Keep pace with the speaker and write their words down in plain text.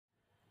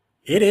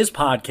It is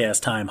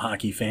podcast time,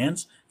 hockey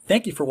fans.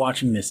 Thank you for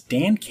watching this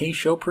Dan K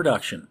Show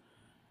production,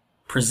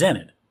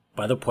 presented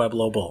by the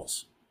Pueblo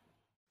Bulls.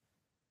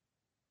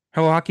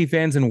 Hello, hockey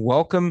fans, and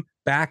welcome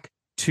back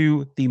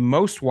to the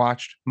most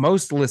watched,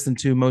 most listened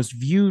to, most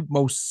viewed,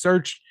 most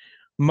searched,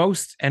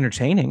 most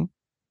entertaining,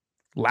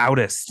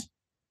 loudest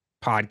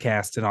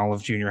podcast in all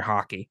of junior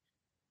hockey.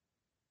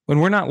 When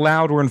we're not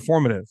loud, we're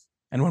informative.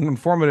 And when we're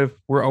informative,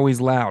 we're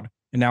always loud.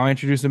 And now I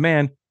introduce a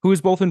man who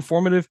is both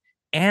informative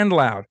and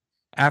loud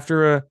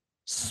after a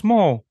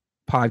small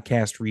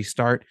podcast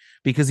restart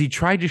because he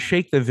tried to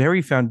shake the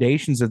very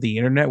foundations of the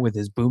internet with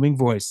his booming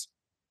voice.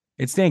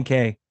 It's Dan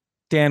K.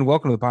 Dan,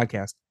 welcome to the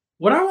podcast.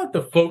 What I want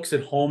the folks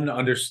at home to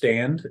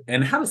understand,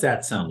 and how does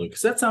that sound, Luke?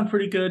 Does that sound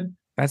pretty good?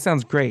 That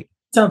sounds great.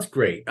 Sounds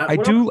great. I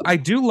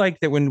do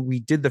like that when we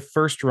did the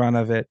first run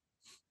of it,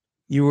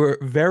 you were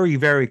very,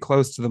 very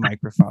close to the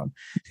microphone.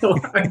 So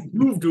I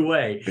moved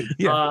away.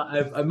 Yeah.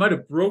 I might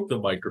have broke the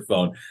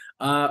microphone.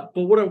 But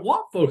what I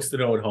want folks to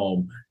know at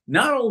home,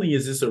 not only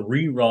is this a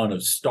rerun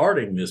of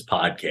starting this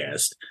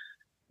podcast,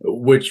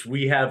 which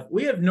we have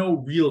no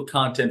real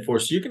content for,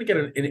 so you're going to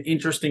get an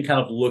interesting kind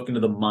of look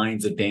into the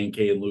minds of Dan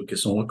K and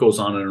Lucas and what goes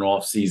on in an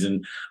off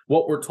season,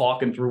 what we're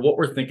talking through, what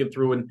we're thinking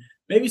through, and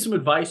maybe some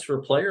advice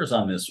for players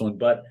on this one.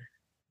 But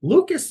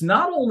Lucas,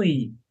 not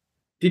only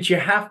did you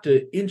have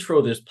to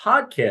intro this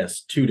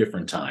podcast 2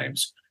 different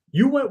times,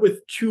 you went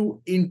with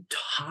 2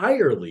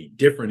 entirely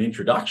different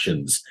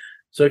introductions.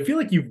 So I feel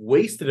like you've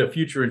wasted a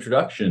future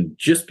introduction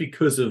just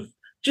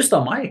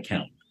on my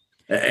account.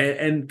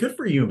 And good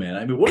for you, man.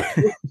 I mean, what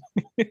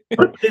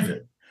a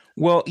pivot.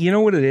 Well, you know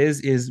what it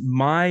is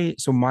my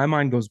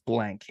mind goes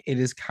blank. It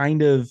is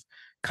kind of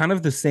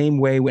the same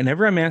way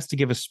whenever I'm asked to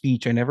give a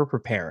speech, I never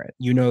prepare it.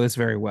 You know this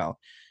very well.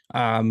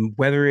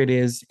 Whether it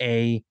is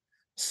a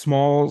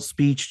small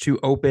speech to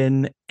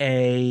open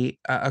a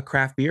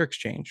craft beer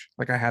exchange,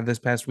 like I had this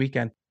past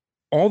weekend,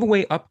 all the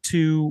way up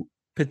to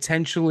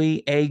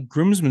potentially a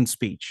groomsman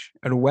speech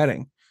at a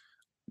wedding.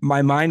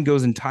 My mind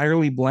goes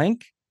entirely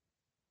blank.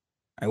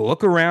 I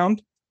look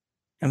around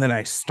and then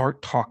I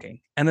start talking,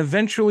 and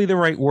eventually the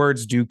right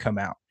words do come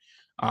out.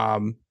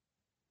 And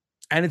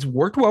it's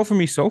worked well for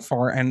me so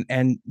far.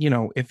 And you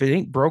know, if it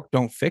ain't broke,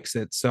 don't fix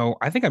it. So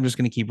I think I'm just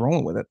going to keep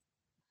rolling with it.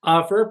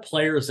 For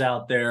players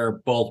out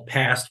there, both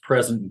past,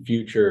 present, and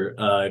future,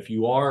 if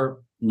you are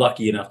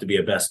lucky enough to be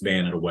a best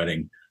man at a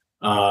wedding,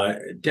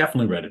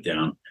 definitely write it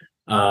down.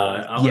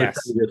 I'm going to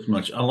tell you this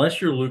much.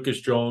 Unless you're Lucas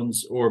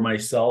Jones or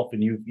myself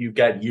and you've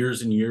got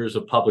years and years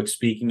of public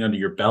speaking under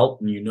your belt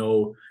and you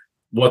know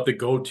what the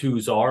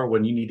go-tos are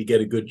when you need to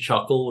get a good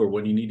chuckle or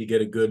when you need to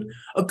get a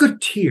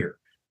good tear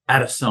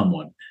out of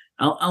someone.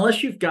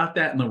 Unless you've got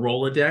that in the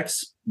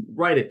Rolodex,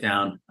 write it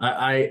down.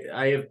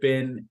 I have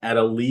been at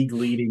a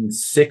league-leading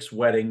 6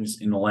 weddings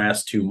in the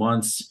last 2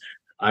 months.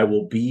 I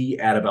will be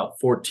at about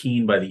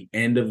 14 by the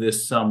end of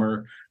this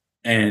summer.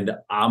 And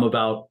I'm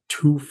about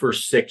 2 for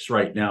 6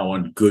 right now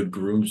on good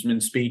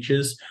groomsmen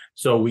speeches.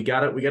 So we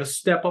gotta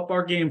step up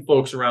our game,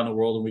 folks around the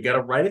world, and we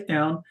gotta write it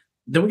down.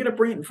 Then we gotta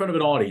bring it in front of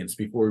an audience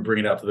before we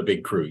bring it out to the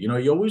big crew. You know,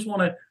 you always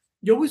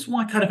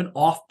want kind of an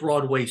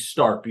off-Broadway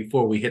start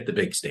before we hit the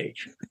big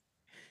stage.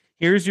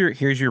 Here's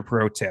your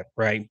pro tip,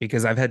 right?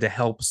 Because I've had to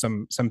help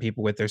some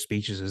people with their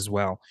speeches as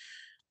well.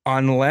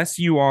 Unless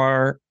you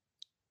are,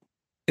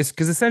 it's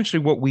because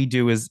essentially what we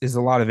do is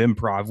a lot of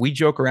improv. We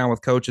joke around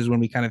with coaches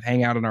when we kind of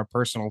hang out in our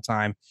personal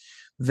time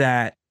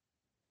that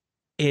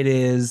it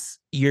is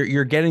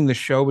you're getting the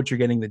show, but you're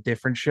getting the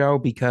different show,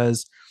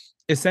 because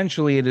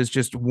essentially it is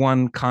just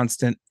one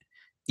constant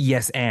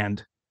yes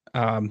and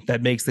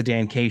that makes the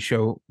Dan K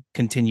Show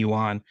continue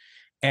on.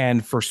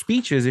 And for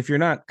speeches, if you're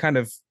not kind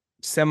of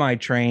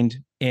semi-trained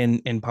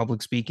in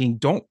public speaking,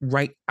 don't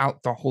write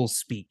out the whole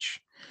speech.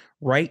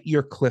 Write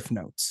your cliff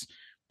notes,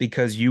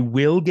 because you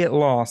will get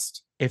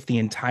lost if the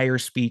entire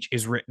speech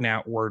is written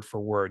out word for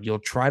word. You'll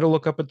try to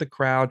look up at the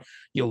crowd.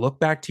 You'll look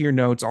back to your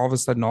notes. All of a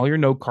sudden, all your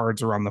note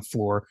cards are on the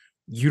floor.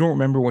 You don't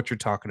remember what you're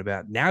talking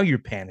about. Now you're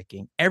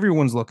panicking.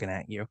 Everyone's looking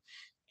at you.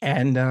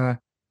 And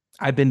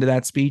I've been to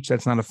that speech.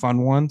 That's not a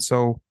fun one.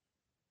 So,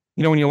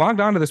 you know, when you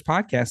logged on to this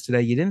podcast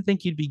today, you didn't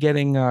think you'd be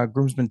getting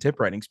groomsmen tip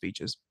writing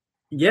speeches.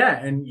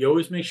 Yeah, and you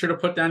always make sure to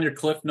put down your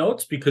Cliff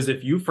notes, because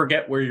if you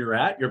forget where you're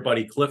at, your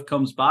buddy Cliff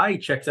comes by, he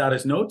checks out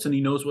his notes, and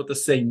he knows what to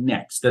say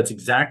next. That's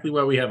exactly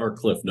why we have our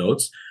Cliff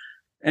notes.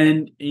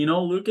 And, you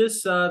know,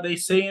 Lucas, they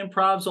say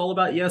improv's all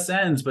about yes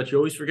ands, but you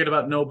always forget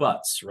about no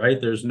buts, right?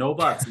 There's no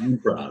buts in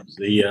improvs.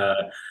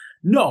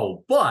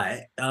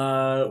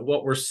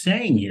 What we're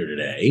saying here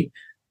today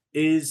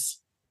is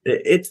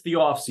it's the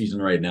off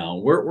season right now.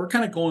 We're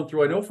kind of going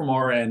through, I know from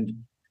our end,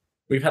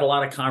 we've had a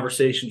lot of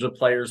conversations with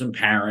players and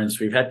parents.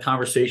 We've had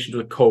conversations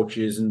with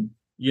coaches, and,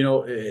 you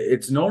know,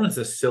 it's known as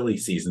a silly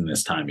season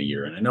this time of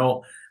year. And I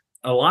know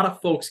a lot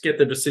of folks get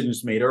their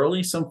decisions made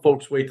early. Some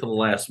folks wait till the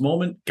last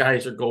moment.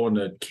 Guys are going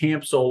to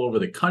camps all over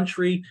the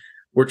country.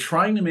 We're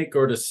trying to make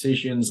our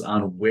decisions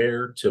on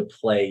where to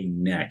play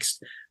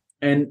next.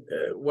 And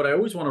what I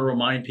always want to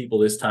remind people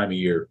this time of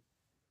year,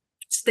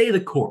 stay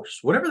the course,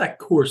 whatever that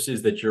course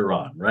is that you're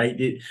on, right?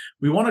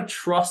 We want to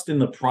trust in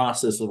the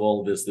process of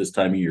all of this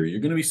time of year.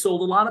 You're going to be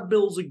sold a lot of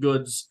bills of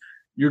goods.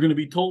 You're going to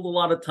be told a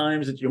lot of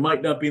times that you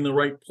might not be in the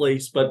right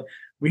place, but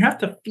we have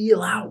to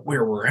feel out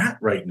where we're at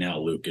right now,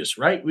 Lucas,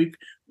 right?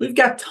 We've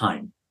got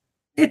time.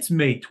 It's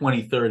May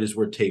 23rd as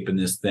we're taping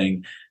this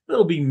thing.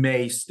 It'll be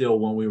May still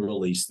when we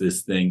release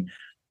this thing.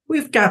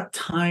 We've got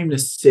time to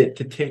sit,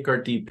 to take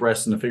our deep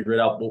breaths and to figure it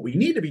out. What we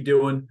need to be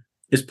doing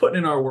is putting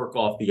in our work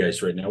off the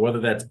ice right now, whether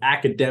that's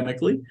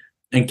academically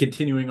and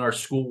continuing our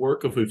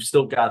schoolwork. If we've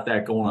still got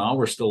that going on,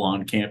 we're still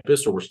on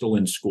campus or we're still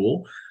in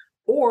school,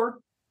 or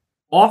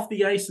off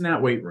the ice in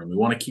that weight room. We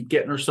want to keep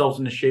getting ourselves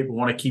into shape. We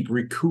want to keep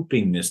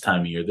recouping this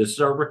time of year. This is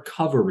our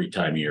recovery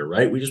time of year,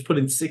 right? We just put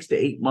in 6 to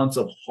 8 months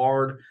of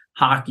hard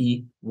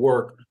hockey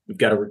work. We've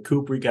got to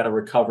recoup. We've got to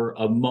recover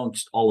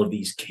amongst all of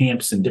these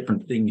camps and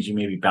different things you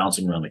may be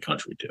bouncing around the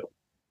country to.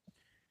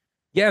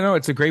 Yeah, no,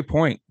 it's a great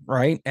point,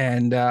 right?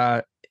 And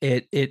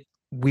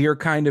we are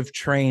kind of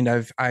trained.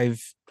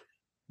 I've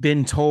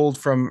been told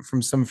from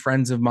some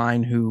friends of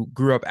mine who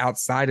grew up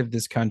outside of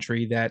this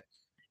country that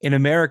in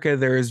America,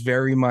 there is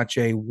very much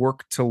a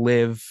work to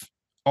live,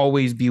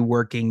 always be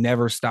working,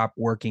 never stop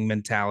working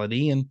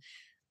mentality. And,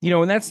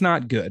 and that's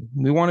not good.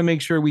 We want to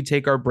make sure we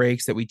take our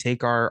breaks, that we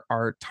take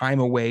our time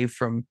away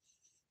from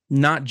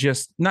not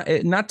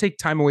take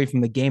time away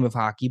from the game of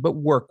hockey, but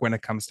work when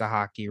it comes to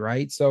hockey,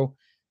 right? So,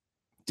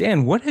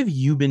 Dan, what have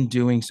you been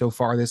doing so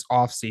far this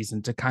off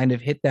season to kind of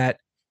hit that,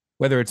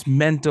 whether it's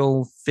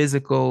mental,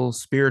 physical,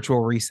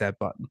 spiritual reset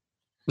button?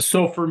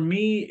 So for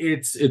me,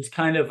 it's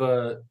kind of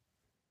a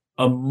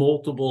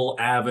multiple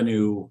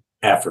avenue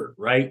effort,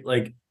 right?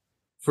 Like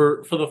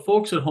for the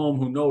folks at home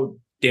who know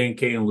Dan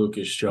K and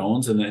Lucas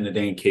Jones and the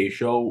Dan K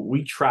show,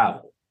 we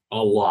travel a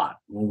lot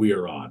when we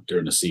are on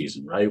during the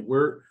season, right?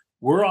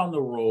 We're on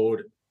the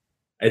road.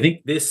 I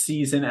think this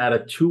season out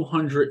of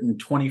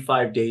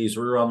 225 days,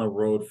 we're on the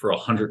road for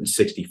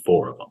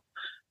 164 of them.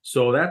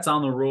 So that's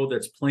on the road.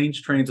 That's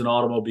planes, trains, and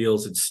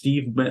automobiles. It's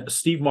Steve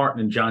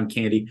Martin and John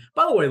Candy.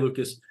 By the way,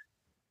 Lucas,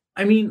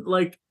 I mean,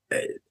 like,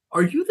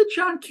 are you the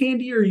John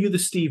Candy or are you the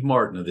Steve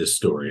Martin of this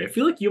story? I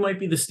feel like you might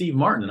be the Steve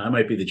Martin and I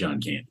might be the John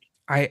Candy.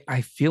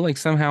 I feel like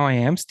somehow I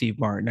am Steve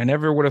Martin. I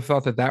never would have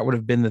thought that would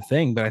have been the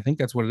thing, but I think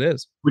that's what it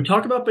is. We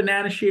talk about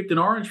banana-shaped and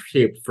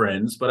orange-shaped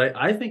friends, but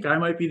I think I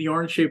might be the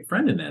orange-shaped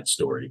friend in that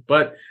story.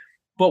 But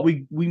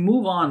we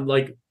move on.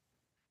 Like,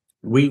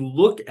 we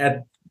look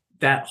at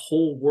that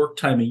whole work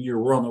time of year.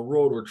 We're on the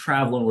road, we're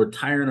traveling, we're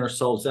tiring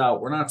ourselves out,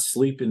 we're not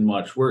sleeping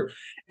much. We're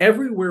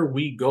everywhere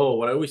we go.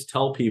 What I always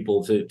tell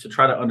people to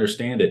try to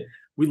understand it,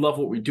 we love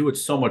what we do.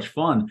 It's so much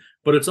fun,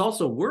 but it's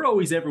also, we're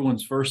always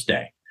everyone's first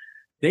day.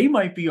 They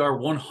might be our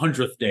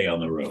 100th day on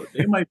the road.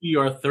 They might be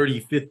our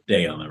 35th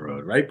day on the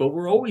road, right? But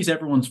we're always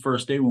everyone's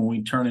first day when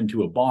we turn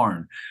into a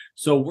barn.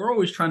 So we're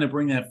always trying to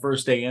bring that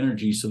first day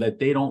energy so that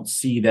they don't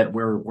see that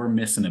we're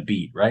missing a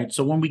beat, right?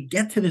 So when we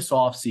get to this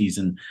off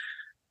season,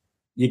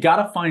 you got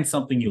to find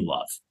something you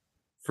love.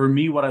 For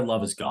me, what I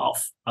love is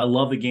golf. I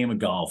love the game of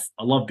golf.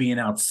 I love being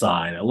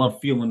outside. I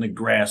love feeling the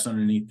grass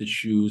underneath the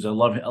shoes. I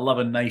love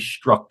a nice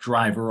struck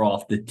driver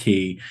off the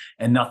tee,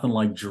 and nothing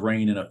like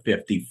draining a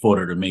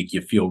 50-footer to make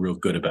you feel real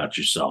good about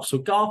yourself. So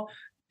golf,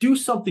 do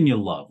something you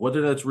love, whether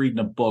that's reading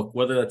a book,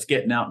 whether that's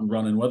getting out and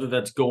running, whether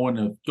that's going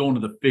to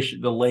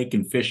the lake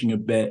and fishing a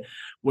bit.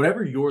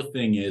 Whatever your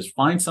thing is,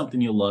 find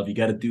something you love. You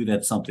got to do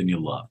that something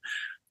you love.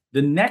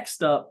 The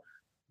next up,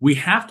 we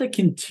have to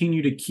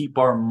continue to keep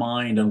our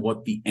mind on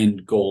what the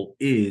end goal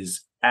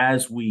is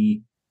as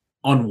we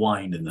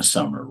unwind in the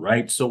summer,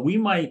 right? So we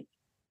might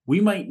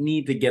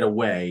need to get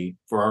away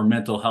for our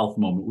mental health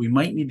moment. We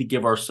might need to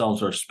give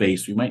ourselves our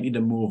space. We might need to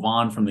move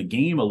on from the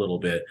game a little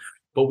bit,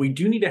 but we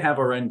do need to have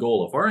our end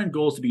goal. If our end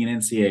goal is to be an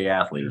NCAA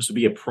athlete or to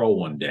be a pro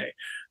one day,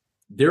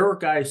 there are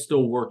guys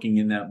still working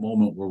in that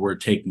moment where we're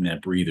taking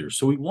that breather.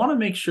 So we want to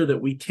make sure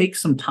that we take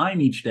some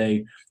time each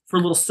day for a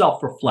little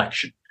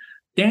self-reflection.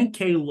 Dan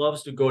K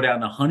loves to go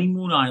down to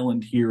Honeymoon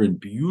Island here in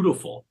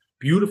beautiful,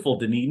 beautiful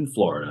Dunedin,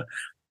 Florida,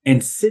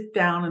 and sit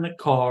down in the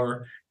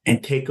car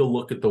and take a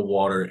look at the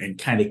water and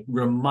kind of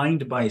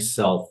remind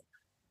myself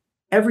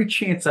every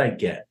chance I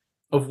get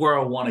of where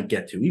I want to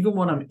get to. Even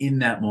when I'm in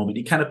that moment,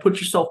 you kind of put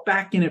yourself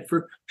back in it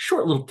for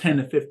short little 10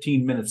 to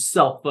 15 minutes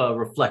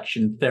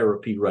self-reflection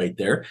therapy right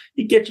there.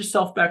 You get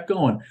yourself back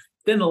going.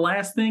 Then the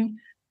last thing,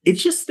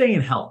 it's just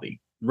staying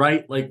healthy.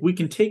 Right? Like, we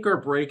can take our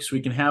breaks, we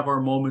can have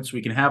our moments,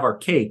 we can have our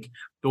cake,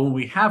 but when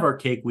we have our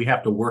cake, we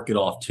have to work it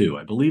off too.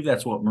 I believe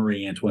that's what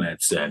Marie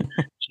Antoinette said.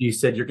 She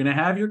said, you're going to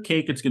have your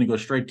cake, it's going to go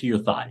straight to your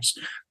thighs.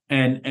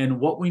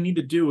 And what we need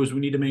to do is we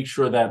need to make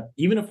sure that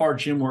even if our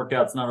gym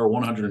workout's not our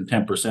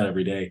 110%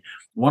 every day,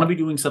 we want to be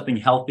doing something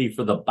healthy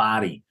for the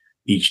body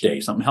each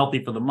day, something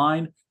healthy for the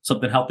mind,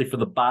 something healthy for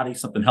the body,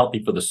 something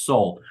healthy for the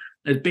soul.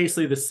 It's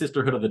basically the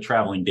sisterhood of the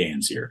traveling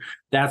Dans here.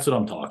 That's what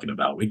I'm talking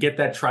about. We get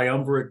that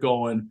triumvirate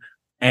going.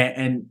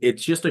 And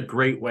it's just a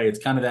great way. It's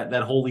kind of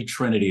that holy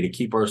trinity to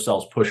keep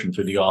ourselves pushing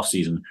through the off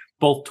season,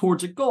 both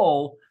towards a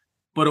goal,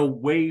 but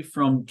away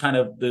from kind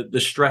of the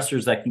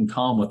stressors that can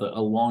come with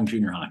a long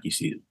junior hockey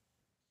season.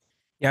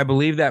 Yeah, I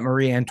believe that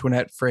Marie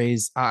Antoinette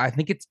phrase. I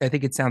think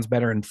it sounds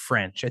better in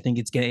French. I think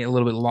it's getting a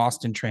little bit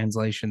lost in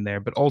translation there,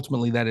 but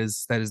ultimately that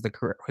is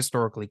the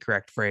historically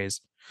correct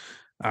phrase.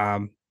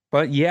 Um,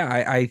 but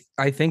yeah,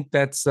 I think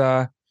that's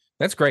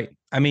great.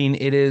 I mean,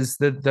 it is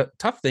the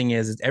tough thing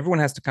is everyone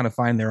has to kind of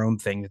find their own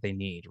thing that they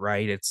need,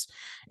 right?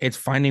 It's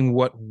finding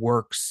what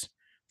works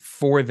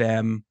for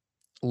them,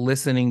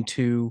 listening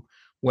to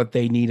what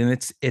they need, and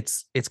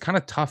it's kind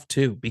of tough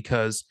too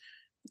because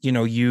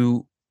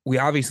you we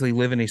obviously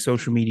live in a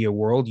social media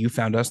world. You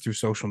found us through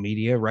social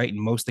media, right?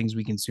 And most things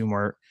we consume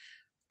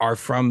are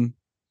from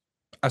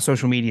a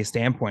social media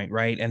standpoint,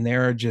 right? And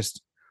there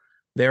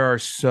are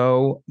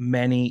so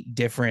many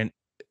different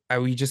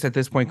we just at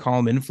this point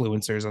call them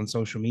influencers on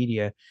social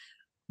media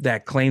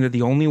that claim that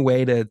the only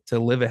way to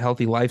live a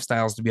healthy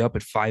lifestyle is to be up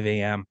at 5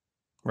 a.m.,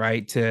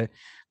 right? To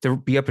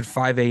be up at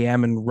 5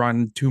 a.m. and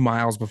run 2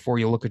 miles before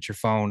you look at your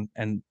phone.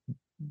 And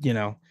you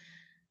know,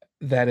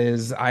 that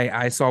is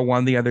I saw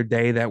one the other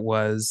day that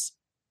was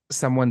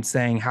someone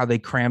saying how they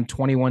crammed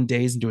 21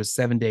 days into a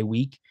 7 day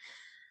week.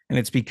 And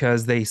it's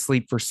because they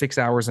sleep for 6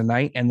 hours a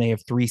night and they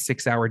have 3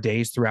 6 hour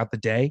days throughout the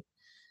day.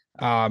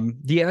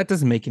 Yeah, that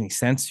doesn't make any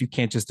sense. You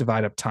can't just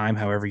divide up time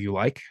however you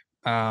like.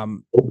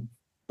 Um,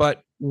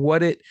 but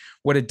what it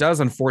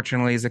does,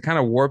 unfortunately, is it kind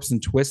of warps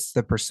and twists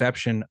the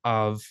perception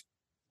of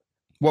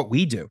what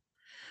we do,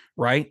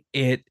 right?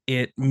 It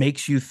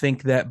makes you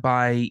think that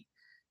by,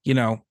 you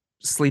know,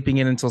 sleeping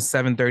in until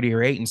 7:30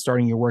 or 8 and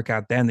starting your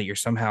workout then that you're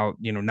somehow,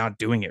 not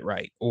doing it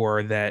right.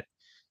 Or that,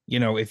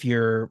 if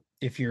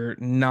you're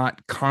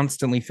not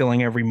constantly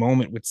filling every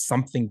moment with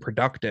something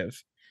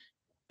productive,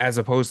 as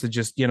opposed to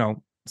just,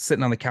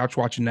 sitting on the couch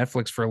watching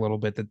Netflix for a little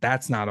bit,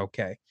 that's not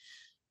okay.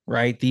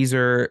 Right. These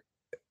are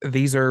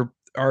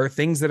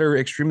things that are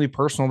extremely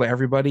personal to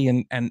everybody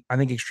and I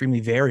think extremely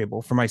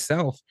variable. For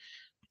myself,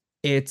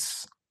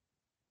 it's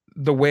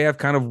the way I've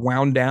kind of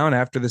wound down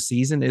after the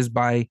season is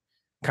by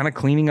kind of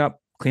cleaning up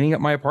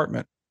my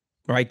apartment,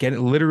 right?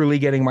 Literally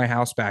getting my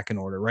house back in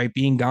order, right?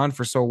 Being gone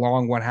for so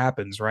long, what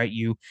happens, right?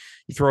 You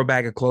throw a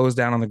bag of clothes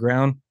down on the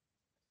ground,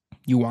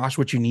 you wash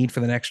what you need for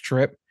the next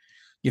trip,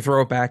 you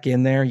throw it back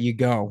in there, you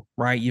go,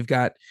 right?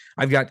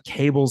 I've got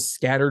cables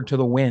scattered to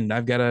the wind.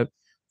 I've got a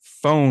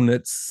phone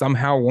that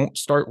somehow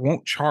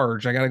won't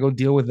charge. I got to go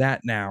deal with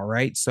that now,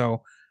 right?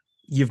 So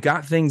you've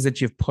got things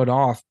that you've put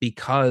off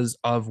because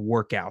of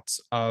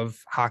workouts, of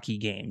hockey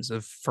games,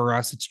 of for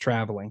us it's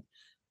traveling.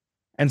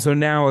 And so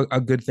now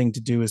a good thing to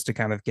do is to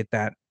kind of get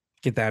that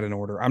in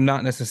order. I'm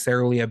not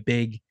necessarily a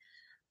big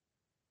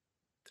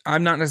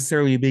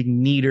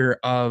needer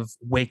of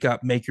wake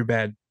up, make your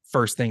bed,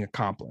 first thing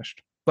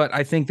accomplished. But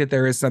I think that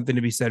there is something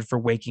to be said for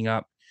waking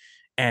up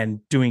and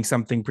doing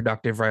something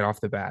productive right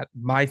off the bat.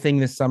 My thing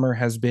this summer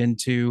has been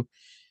to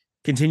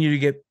continue to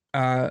get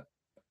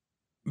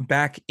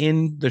back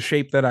in the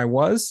shape that I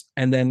was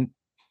and then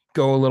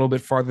go a little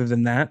bit farther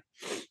than that.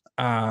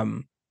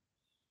 Um,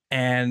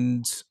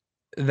 and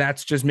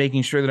that's just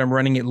making sure that I'm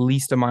running at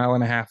least a mile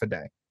and a half a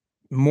day.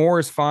 More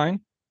is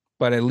fine,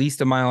 but at least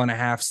a mile and a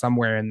half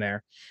somewhere in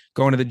there.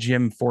 Going to the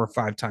gym 4 or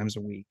 5 times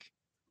a week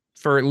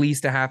for at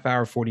least a half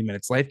hour, 40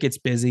 minutes. Life gets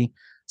busy.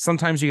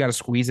 Sometimes you got to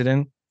squeeze it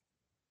in.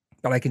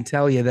 But I can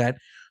tell you that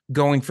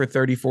going for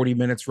 30, 40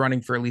 minutes,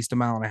 running for at least a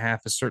mile and a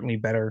half is certainly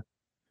better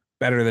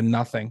than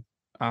nothing.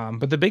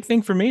 But the big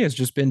thing for me has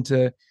just been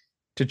to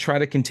try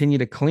to continue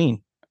to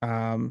clean,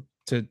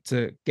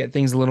 to get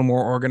things a little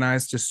more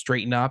organized, to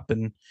straighten up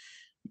and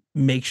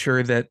make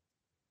sure that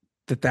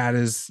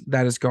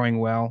is going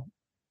well.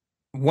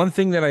 One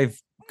thing that I've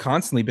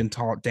constantly been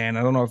taught, Dan,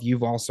 I don't know if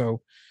you've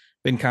also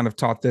been kind of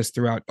taught this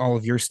throughout all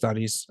of your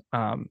studies,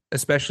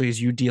 especially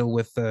as you deal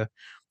with the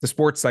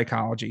sports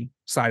psychology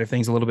side of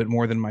things a little bit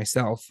more than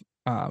myself,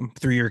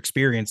 through your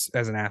experience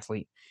as an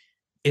athlete,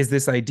 is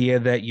this idea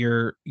that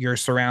your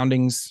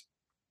surroundings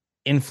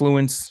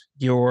influence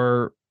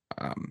your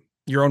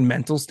own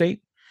mental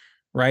state,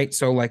 right?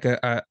 So like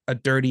a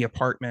dirty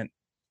apartment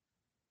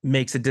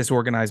makes a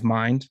disorganized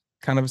mind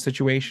kind of a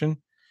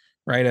situation,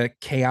 right? A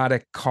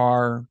chaotic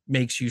car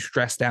makes you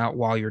stressed out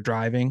while you're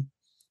driving.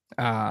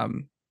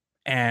 Um,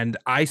 and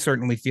I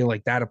certainly feel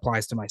like that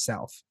applies to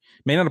myself.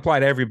 May not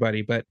apply to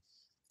everybody, but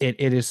it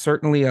is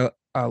certainly a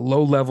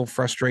low level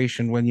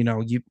frustration when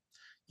you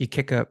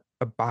kick a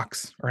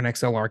box or an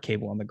XLR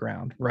cable on the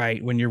ground,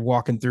 right? When you're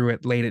walking through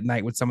it late at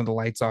night with some of the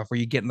lights off, or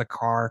you get in the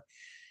car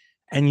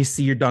and you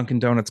see your Dunkin'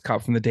 Donuts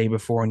cup from the day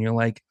before, and you're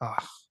like, oh,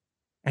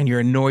 and you're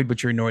annoyed,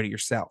 but you're annoyed at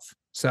yourself.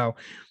 So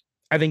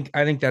I think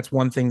that's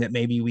one thing that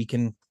maybe we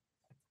can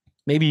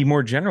maybe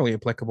more generally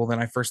applicable than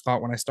I first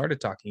thought when I started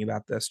talking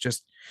about this.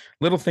 Just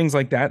little things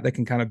like that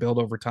can kind of build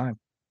over time.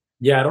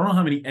 Yeah, I don't know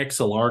how many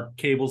XLR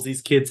cables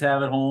these kids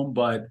have at home,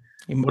 but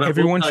what I will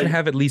Everyone tell should you,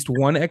 have at least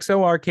one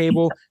XLR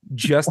cable,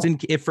 just in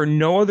if for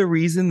no other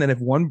reason than if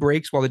one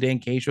breaks while the Dan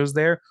K show's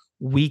there,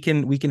 we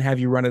can have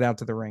you run it out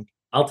to the rink.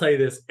 I'll tell you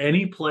this: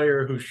 any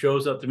player who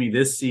shows up to me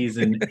this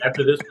season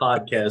after this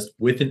podcast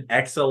with an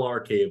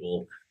XLR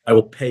cable, I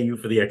will pay you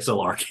for the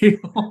XLR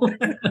cable.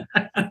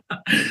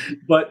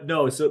 But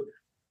no, so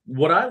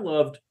what I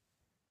loved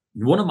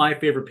One of my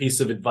favorite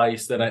pieces of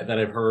advice that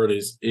I've heard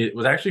it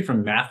was actually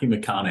from Matthew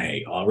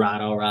McConaughey. All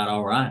right, all right,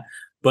 all right.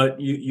 But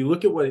you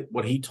look at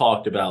what he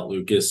talked about,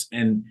 Lucas,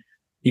 and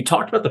he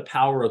talked about the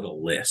power of the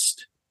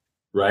list,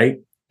 right?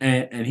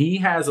 And he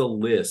has a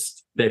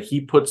list that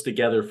he puts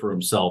together for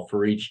himself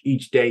for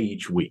each day,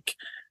 each week.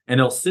 And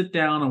he'll sit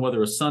down on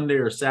whether a Sunday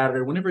or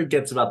Saturday, whenever he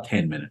gets about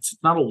 10 minutes.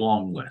 It's not a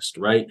long list,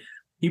 right?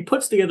 He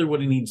puts together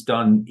what he needs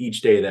done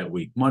each day of that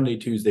week, Monday,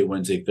 Tuesday,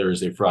 Wednesday,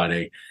 Thursday,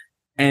 Friday.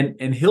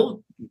 And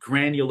he'll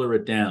granular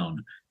it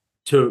down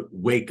to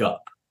wake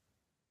up.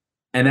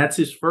 And that's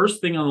his first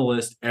thing on the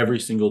list every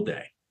single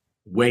day.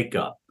 Wake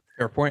up.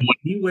 Fair point. When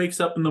he wakes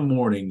up in the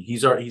morning, he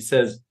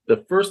says,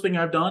 the first thing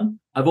I've done,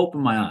 I've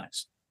opened my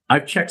eyes.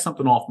 I've checked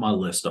something off my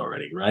list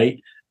already, right?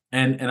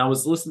 And I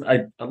was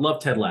listening, I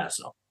love Ted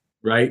Lasso,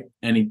 right?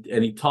 And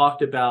he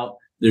talked about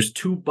there's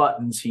two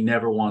buttons he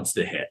never wants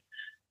to hit.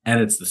 And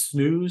it's the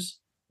snooze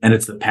and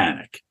it's the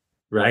panic.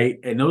 Right.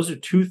 And those are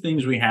two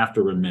things we have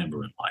to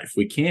remember in life.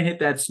 We can't hit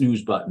that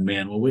snooze button,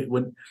 man.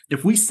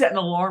 If we set an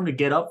alarm to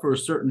get up for a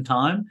certain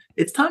time,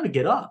 it's time to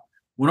get up.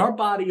 When our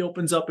body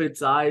opens up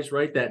its eyes,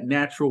 right, that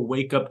natural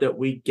wake up that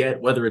we get,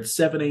 whether it's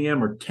 7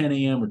 a.m. or 10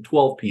 a.m. or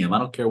 12 p.m., I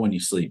don't care when you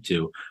sleep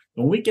to.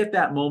 When we get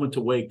that moment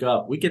to wake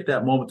up, we get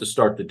that moment to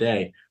start the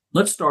day.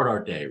 Let's start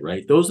our day,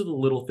 right? Those are the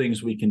little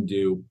things we can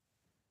do.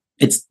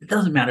 It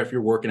doesn't matter if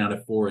you're working out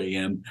at 4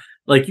 a.m.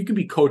 Like you can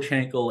be Coach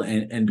Hankel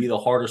and be the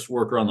hardest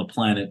worker on the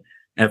planet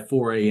at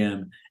 4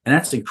 a.m. And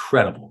that's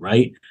incredible,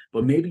 right?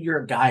 But maybe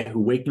you're a guy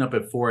who waking up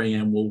at 4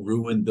 a.m. will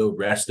ruin the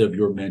rest of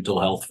your mental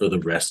health for the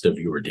rest of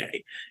your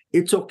day.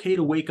 It's okay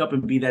to wake up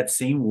and be that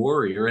same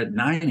warrior at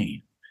 9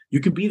 a.m. You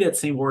can be that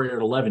same warrior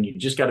at 11. You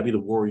just got to be the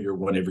warrior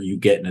whenever you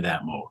get into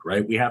that mode,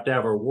 right? We have to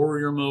have our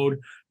warrior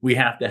mode. We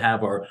have to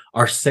have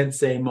our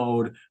sensei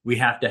mode. We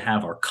have to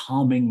have our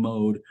calming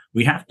mode.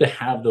 We have to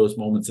have those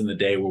moments in the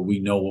day where we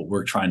know what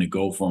we're trying to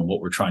go for and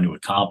what we're trying to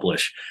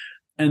accomplish.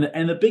 And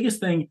the biggest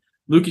thing,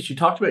 Lucas, you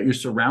talked about your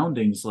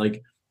surroundings.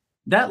 Like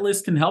that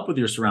list can help with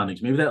your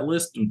surroundings. Maybe that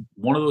list,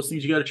 one of those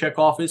things you got to check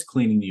off is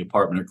cleaning the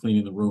apartment or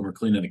cleaning the room or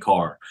cleaning the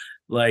car.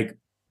 Like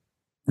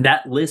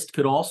that list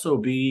could also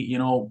be,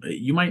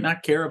 you might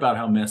not care about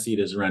how messy it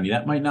is around you.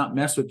 That might not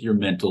mess with your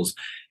mentals.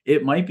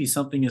 It might be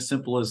something as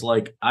simple as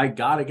like, I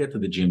got to get to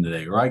the gym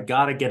today, or I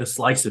got to get a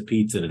slice of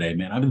pizza today,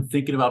 man. I've been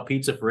thinking about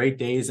pizza for 8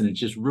 days and it's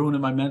just ruining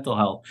my mental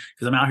health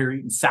because I'm out here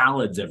eating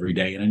salads every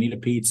day and I need a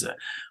pizza.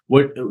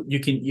 What you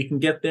can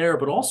get there,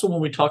 but also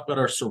when we talk about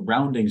our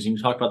surroundings, you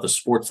can talk about the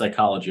sports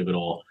psychology of it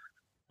all.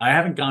 I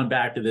haven't gone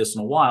back to this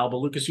in a while, but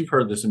Lucas, you've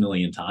heard this a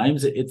million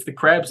times. It's the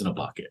crabs in a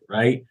bucket,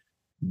 right?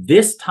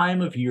 This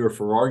time of year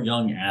for our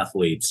young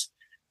athletes,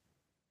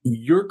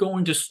 you're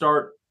going to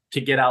start to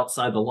get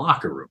outside the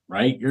locker room,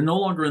 right? You're no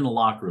longer in the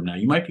locker room now.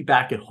 You might be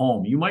back at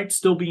home. You might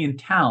still be in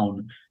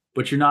town,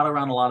 but you're not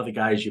around a lot of the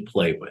guys you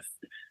play with.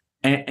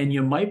 And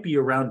you might be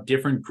around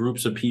different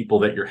groups of people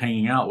that you're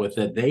hanging out with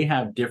that they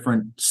have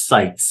different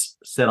sights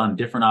set on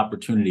different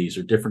opportunities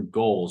or different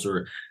goals,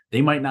 or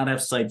they might not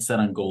have sights set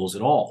on goals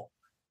at all.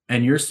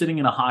 And you're sitting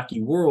in a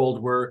hockey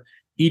world where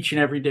each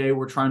and every day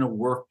we're trying to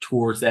work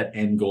towards that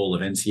end goal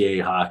of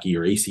NCAA hockey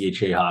or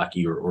ACHA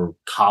hockey or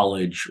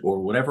college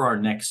or whatever our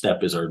next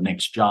step is, our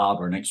next job,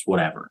 our next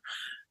whatever.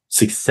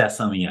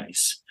 Success on the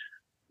ice.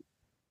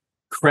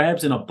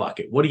 Crabs in a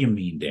bucket. What do you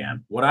mean,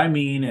 Dan? What I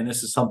mean, and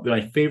this is something,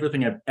 my favorite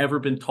thing I've ever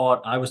been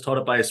taught. I was taught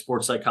it by a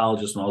sports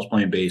psychologist when I was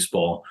playing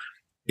baseball.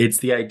 It's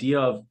the idea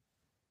of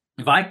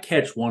if I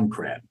catch one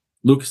crab,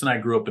 Lucas and I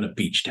grew up in a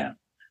beach town.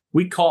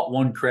 We caught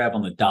one crab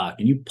on the dock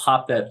and you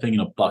pop that thing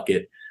in a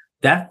bucket.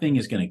 That thing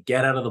is going to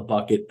get out of the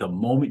bucket the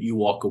moment you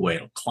walk away.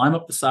 It'll climb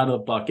up the side of the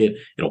bucket.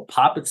 It'll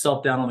pop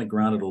itself down on the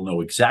ground. It'll know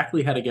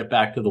exactly how to get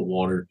back to the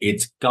water.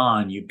 It's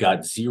gone. You've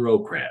got 0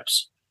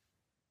 crabs.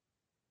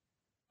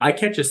 I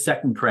catch a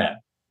second crab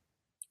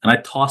and I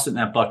toss it in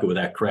that bucket with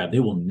that crab. They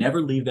will never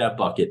leave that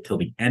bucket till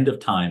the end of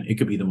time. It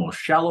could be the most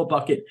shallow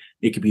bucket.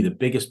 It could be the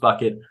biggest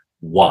bucket.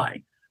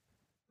 Why?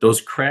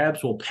 Those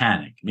crabs will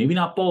panic. Maybe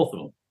not both of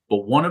them,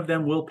 but one of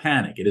them will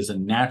panic. It is a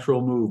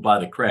natural move by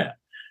the crab.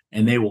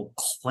 And they will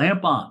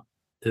clamp on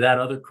to that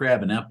other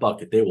crab in that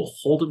bucket. They will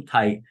hold them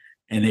tight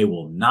and they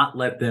will not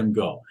let them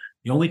go.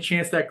 The only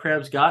chance that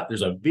crab's got,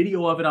 there's a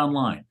video of it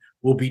online,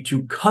 will be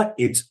to cut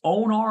its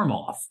own arm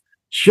off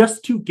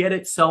just to get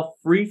itself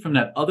free from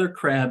that other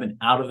crab and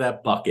out of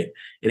that bucket.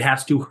 It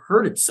has to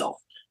hurt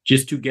itself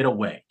just to get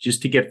away,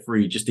 just to get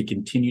free, just to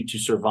continue to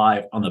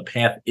survive on the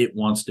path it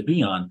wants to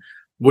be on,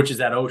 which is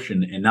that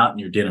ocean and not in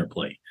your dinner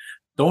plate.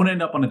 Don't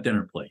end up on a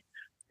dinner plate.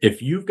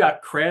 If you've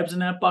got crabs in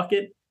that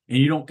bucket, and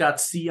you don't got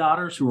sea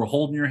otters who are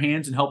holding your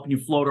hands and helping you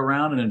float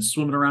around and then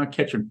swimming around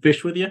catching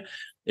fish with you,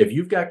 if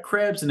you've got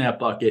crabs in that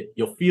bucket,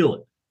 you'll feel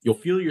it. You'll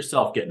feel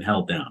yourself getting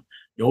held down.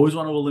 You always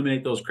want to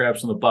eliminate those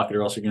crabs from the bucket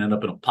or else you're going to end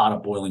up in a pot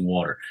of boiling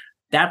water.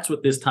 That's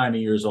what this time of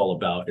year is all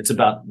about. It's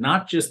about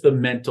not just the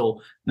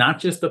mental, not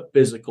just the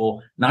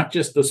physical, not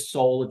just the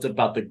soul. It's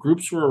about the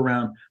groups we're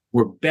around.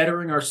 We're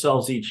bettering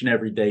ourselves each and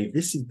every day.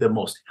 This is the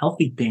most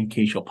healthy Dan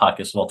K Show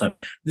podcast of all time.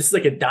 This is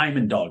like a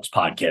Diamond Dogs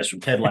podcast from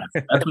Ted Lasso.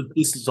 That's what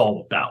this is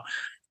all about.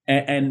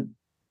 And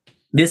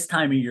this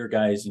time of year,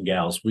 guys and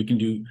gals, we can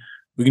do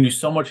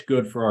so much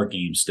good for our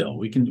game still.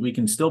 We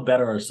can still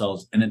better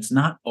ourselves, and it's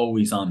not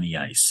always on the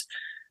ice.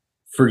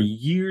 For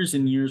years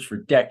and years, for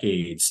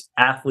decades,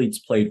 athletes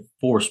played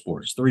 4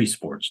 sports, 3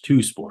 sports,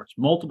 2 sports,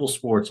 multiple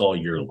sports all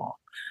year long.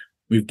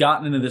 We've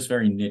gotten into this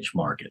very niche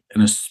market,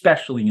 and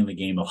especially in the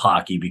game of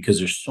hockey, because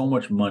there's so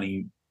much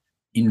money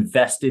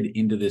invested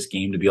into this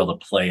game to be able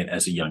to play it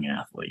as a young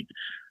athlete.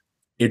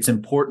 It's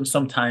important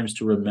sometimes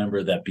to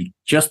remember that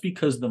just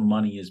because the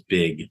money is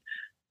big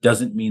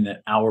doesn't mean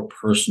that our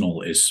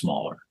personal is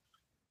smaller.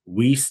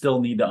 We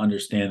still need to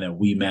understand that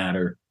we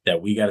matter,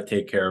 that we got to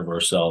take care of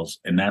ourselves,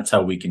 and that's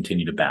how we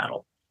continue to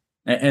battle.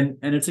 And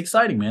it's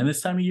exciting, man.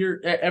 This time of year,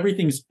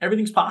 everything's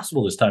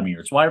possible this time of year.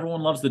 It's why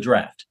everyone loves the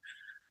draft.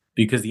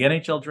 Because the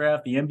NHL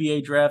draft, the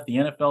NBA draft, the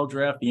NFL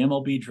draft, the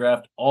MLB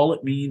draft, all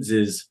it means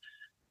is,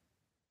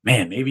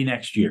 man, maybe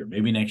next year.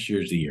 Maybe next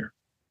year's the year.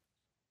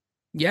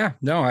 Yeah,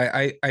 no,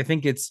 I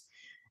think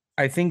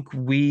I think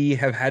we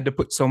have had to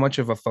put so much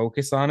of a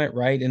focus on it,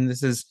 right? And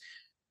this is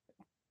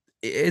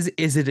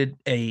it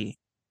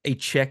a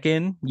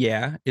check-in?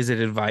 Yeah. Is it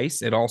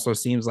advice? It also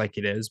seems like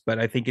it is, but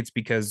I think it's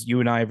because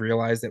you and I have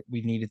realized that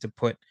we needed to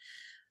put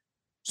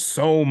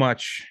so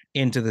much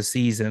into the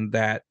season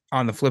that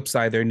on the flip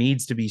side, there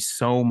needs to be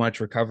so much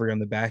recovery on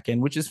the back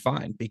end, which is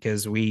fine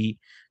because we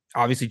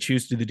obviously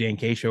choose to do the Dan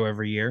K show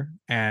every year.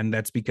 And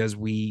that's because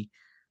we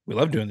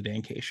love doing the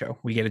Dan K show.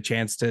 We get a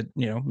chance to,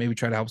 maybe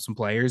try to help some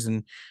players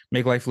and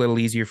make life a little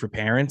easier for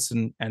parents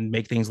and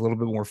make things a little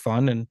bit more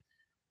fun. And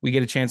we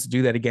get a chance to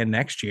do that again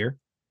next year.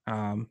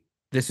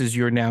 This is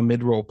your now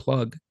mid-roll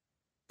plug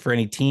for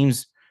any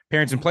teams,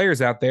 parents and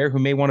players out there who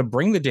may want to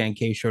bring the Dan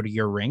K show to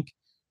your rink.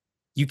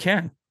 You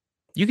can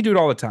do it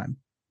all the time,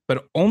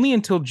 but only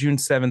until June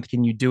 7th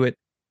can you do it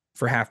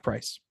for half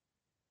price.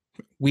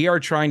 We are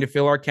trying to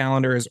fill our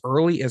calendar as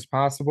early as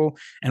possible,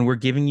 and we're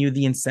giving you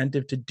the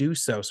incentive to do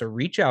so. So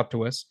reach out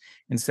to us.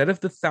 Instead of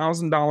the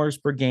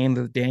 $1,000 per game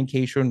that the Dan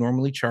K show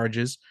normally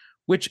charges,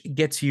 which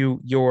gets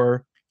you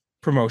your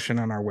promotion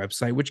on our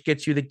website, which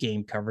gets you the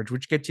game coverage,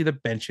 which gets you the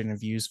bench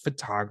interviews,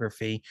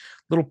 photography,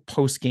 little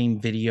post-game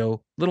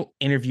video, little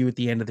interview at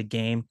the end of the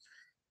game.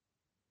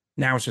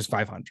 Now it's just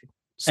 $500.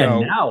 So,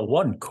 and now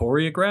one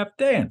choreographed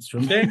dance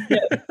from Dan.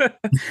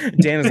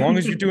 Dan, as long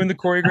as you're doing the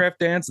choreographed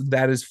dance,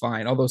 that is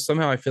fine. Although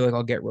somehow I feel like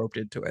I'll get roped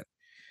into it.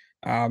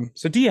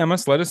 So DM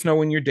us, let us know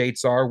when your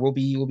dates are. We'll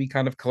be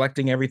kind of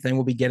collecting everything.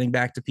 We'll be getting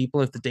back to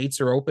people. If the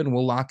dates are open,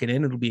 we'll lock it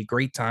in. It'll be a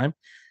great time.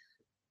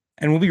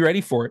 And we'll be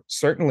ready for it.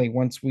 Certainly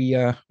once we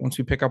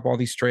pick up all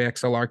these stray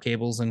XLR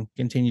cables and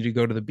continue to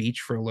go to the beach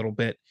for a little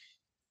bit.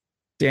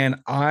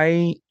 Dan,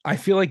 I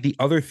feel like the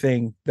other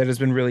thing that has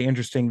been really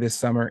interesting this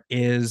summer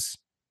is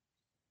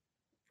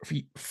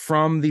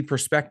from the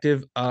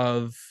perspective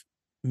of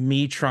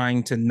me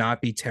trying to not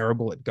be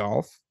terrible at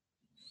golf.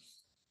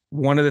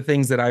 One of the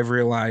things that I've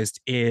realized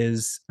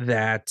is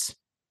that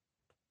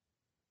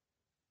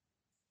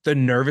the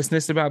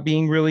nervousness about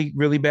being really,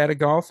 really bad at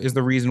golf is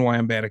the reason why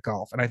I'm bad at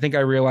golf. And I think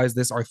I realized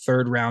this our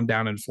third round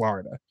down in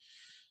Florida,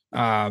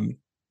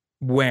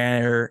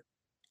 where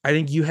I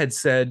think you had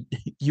said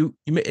you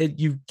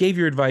gave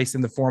your advice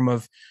in the form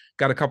of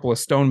got a couple of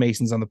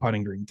stonemasons on the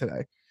putting green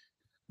today,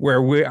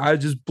 where I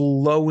was just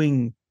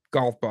blowing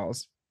golf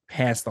balls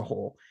past the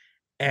hole.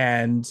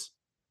 And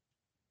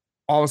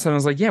all of a sudden I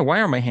was like, yeah, why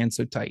are my hands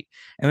so tight?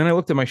 And then I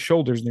looked at my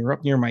shoulders and they were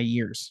up near my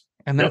ears.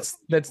 And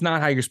that's not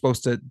how you're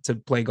supposed to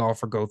play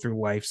golf or go through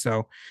life.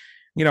 So,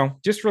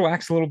 just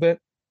relax a little bit.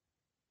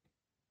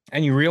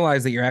 And you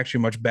realize that you're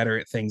actually much better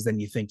at things than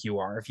you think you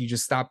are. If you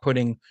just stop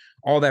putting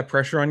all that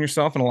pressure on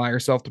yourself and allow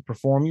yourself to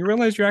perform, you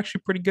realize you're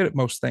actually pretty good at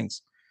most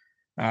things.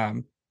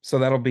 So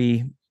that'll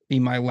be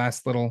my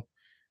last little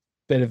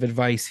bit of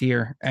advice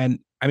here. And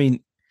I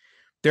mean,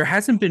 there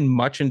hasn't been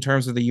much in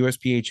terms of the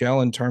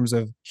USPHL in terms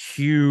of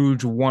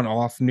huge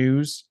one-off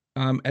news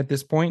at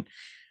this point,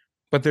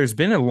 but there's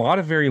been a lot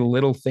of very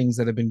little things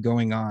that have been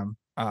going on.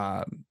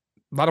 A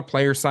lot of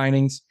player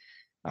signings.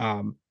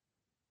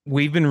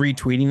 We've been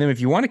retweeting them.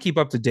 If you want to keep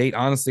up to date,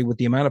 honestly, with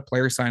the amount of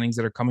player signings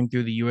that are coming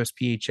through the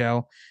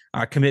USPHL,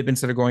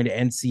 commitments that are going to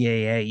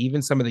NCAA,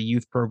 even some of the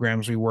youth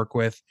programs we work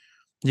with,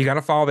 you got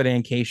to follow the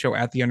Dan K Show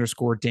at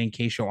 _ Dan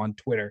K Show on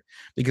Twitter,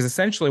 because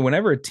essentially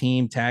whenever a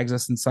team tags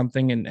us in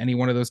something in any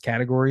one of those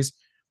categories,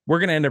 we're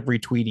going to end up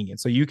retweeting it.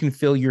 So you can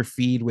fill your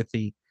feed with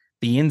the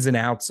ins and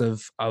outs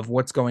of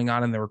what's going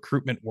on in the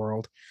recruitment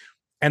world.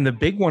 And the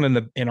big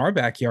one in our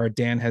backyard,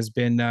 Dan, has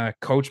been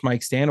Coach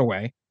Mike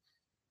Stanaway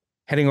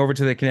heading over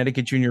to the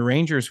Connecticut Junior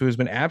Rangers, who has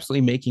been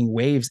absolutely making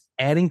waves,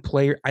 adding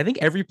player. I think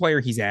every player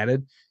he's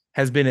added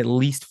has been at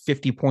least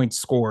 50 points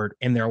scored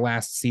in their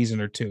last season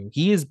or two.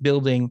 He is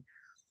building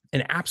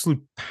an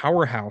absolute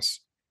powerhouse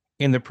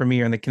in the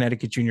Premier and the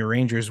Connecticut Junior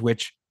Rangers,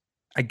 which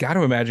I got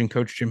to imagine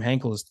Coach Jim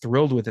Henkel is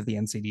thrilled with at the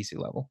NCDC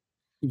level.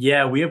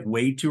 Yeah, we have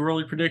way too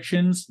early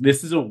predictions.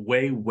 This is a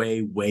way,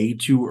 way, way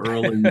too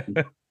early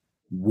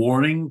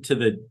warning to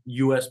the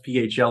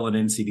USPHL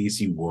and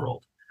NCDC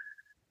world.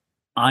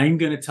 I'm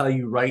going to tell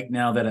you right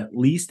now that at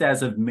least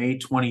as of May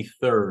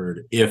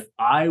 23rd, if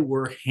I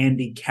were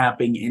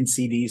handicapping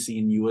NCDC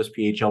and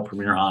USPHL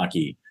Premier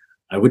Hockey,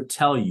 I would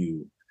tell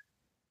you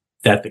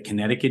that the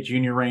Connecticut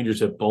Junior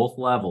Rangers at both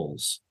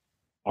levels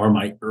are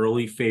my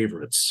early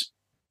favorites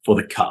for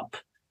the Cup.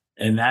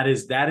 And that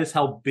is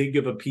how big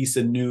of a piece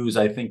of news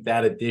I think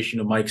that addition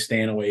of Mike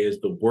Stanaway is,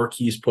 the work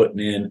he's putting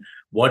in,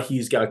 what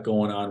he's got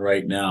going on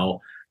right now.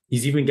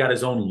 He's even got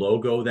his own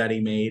logo that he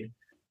made,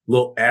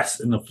 little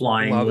S in the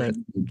flying. Love it.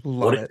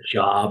 What a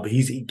job.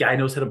 Guy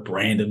knows how to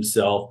brand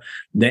himself.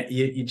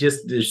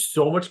 There's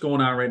so much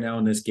going on right now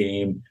in this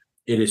game.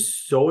 It is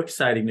so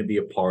exciting to be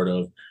a part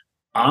of.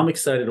 I'm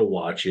excited to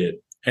watch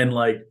it. And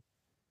like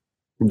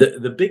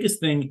the biggest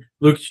thing,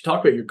 Luke, you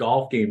talk about your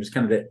golf game is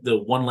kind of the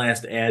one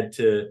last add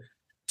to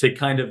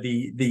kind of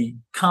the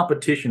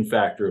competition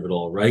factor of it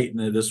all, right?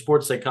 And the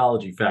sports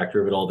psychology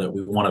factor of it all that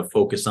we want to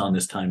focus on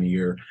this time of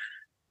year.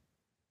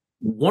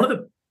 One of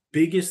the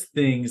biggest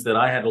things that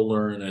I had to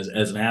learn as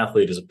an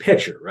athlete, as a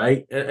pitcher,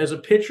 right? As a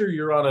pitcher,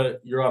 you're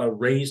on a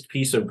raised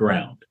piece of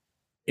ground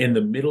in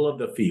the middle of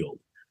the field,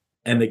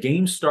 and the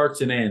game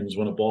starts and ends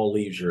when a ball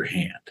leaves your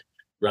hand,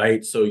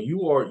 right? So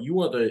you are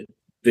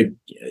the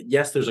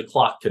yes, there's a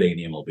clock today in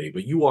the MLB,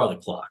 but you are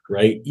the clock,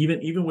 right?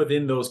 Even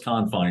within those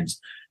confines,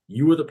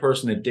 you are the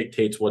person that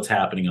dictates what's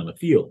happening on the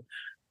field.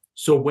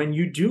 So when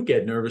you do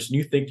get nervous and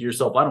you think to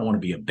yourself, I don't want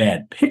to be a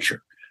bad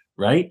pitcher,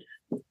 right?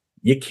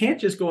 You can't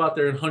just go out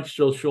there and hunch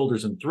those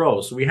shoulders and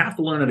throw. So we have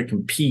to learn how to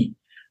compete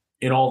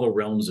in all the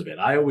realms of it.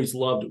 I always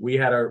loved, we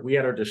had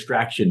our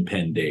distraction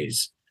pen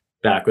days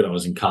back when I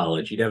was in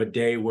college. You'd have a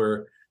day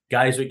where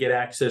guys would get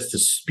access to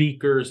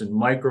speakers and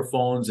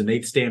microphones, and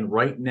they'd stand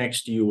right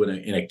next to you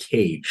in a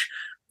cage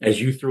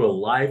as you threw a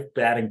live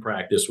batting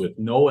practice with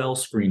no L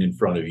screen in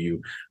front of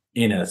you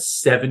in a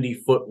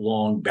 70-foot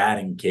long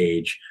batting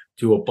cage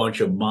to a bunch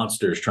of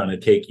monsters trying to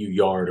take you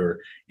yard, or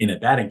in a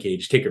batting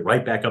cage, take it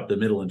right back up the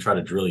middle and try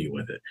to drill you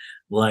with it.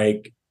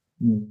 Like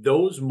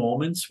those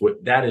moments,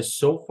 that is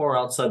so far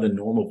outside the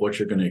norm of what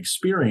you're going to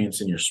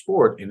experience in your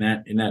sport, in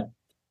that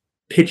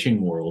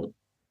pitching world,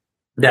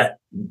 that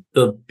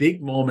the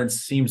big moments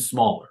seem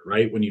smaller,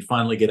 right? When you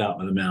finally get out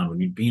on the mound,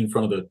 when you'd be in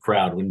front of the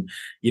crowd, when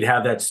you'd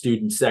have that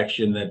student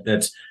section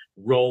that's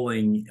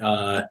rolling,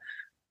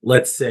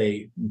 let's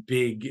say,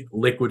 big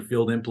liquid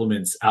filled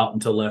implements out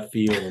into left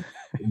field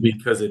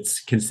because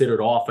it's considered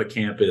off a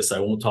campus. I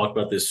won't talk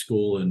about this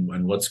school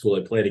and what school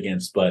I played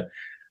against,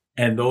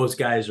 and those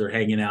guys are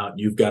hanging out. And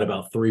you've got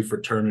about 3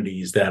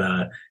 fraternities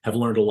that have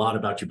learned a lot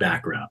about your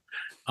background.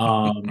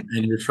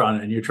 And you're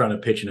trying to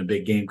pitch in a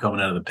big game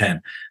coming out of the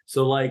pen.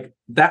 So like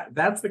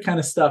that's the kind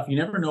of stuff you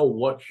never know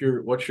what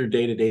your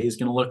day-to-day is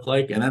going to look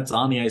like. And that's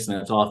on the ice and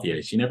that's off the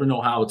ice. You never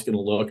know how it's going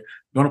to look.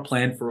 You want to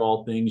plan for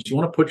all things. You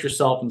want to put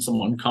yourself in some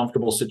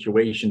uncomfortable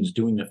situations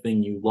doing the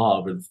thing you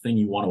love or the thing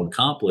you want to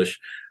accomplish,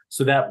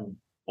 so that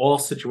all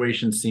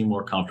situations seem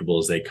more comfortable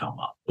as they come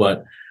up.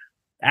 But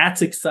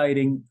that's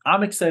exciting.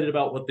 I'm excited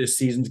about what this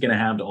season's going to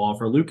have to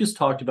offer. Lucas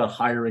talked about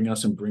hiring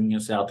us and bringing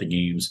us out to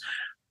games.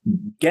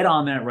 Get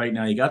on that right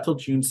now. You got till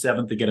June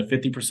 7th to get a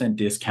 50%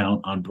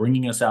 discount on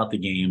bringing us out to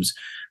games.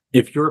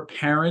 If you're a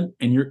parent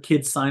and your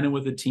kid's signing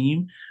with a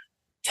team,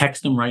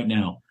 text them right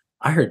now.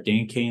 I heard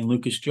Dan K and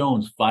Lucas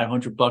Jones,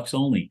 $500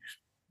 only.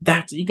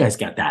 You guys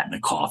got that in the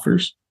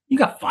coffers. You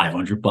got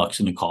 $500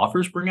 in the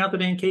coffers. Bring out the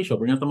Dan K Show.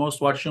 Bring out the most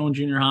watched show in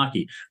junior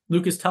hockey.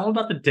 Lucas, tell them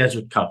about the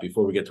Desert Cup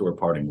before we get to our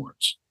parting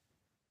words.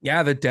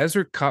 Yeah, the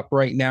Desert Cup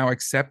right now,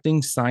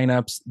 accepting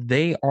signups.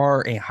 They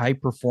are a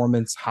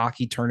high-performance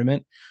hockey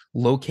tournament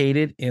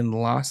located in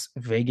Las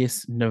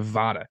Vegas,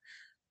 Nevada,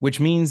 which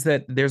means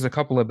that there's a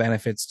couple of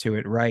benefits to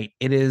it, right?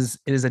 It is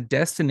a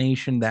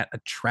destination that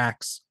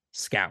attracts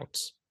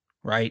scouts,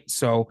 right?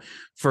 So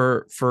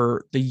for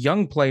the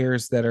young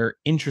players that are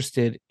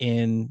interested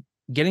in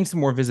getting some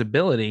more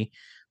visibility,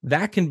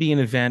 that can be an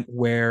event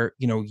where,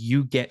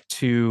 you get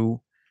to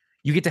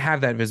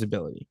have that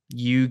visibility.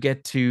 You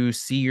get to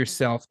see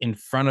yourself in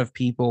front of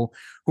people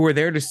who are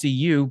there to see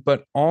you,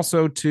 but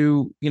also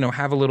to,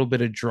 have a little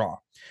bit of draw.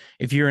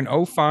 If you're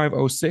in 05,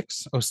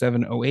 06,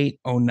 07, 08,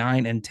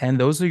 09, and 10,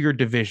 those are your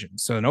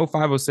divisions. So an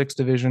 05, 06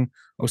 division,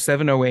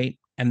 07, 08,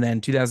 and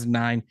then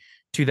 2009,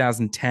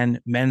 2010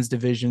 men's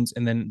divisions.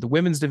 And then the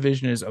women's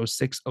division is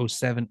 06,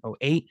 07,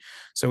 08.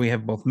 So we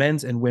have both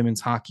men's and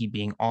women's hockey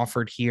being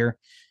offered here.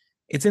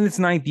 It's in its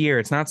 9th year.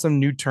 It's not some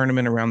new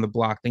tournament around the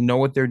block. They know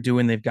what they're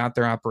doing. They've got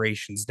their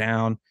operations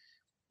down.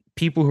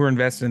 People who are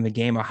invested in the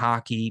game of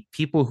hockey,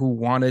 people who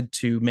wanted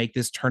to make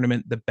this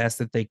tournament the best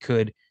that they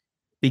could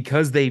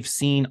because they've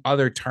seen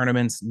other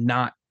tournaments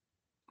not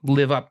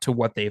live up to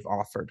what they've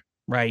offered,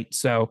 right?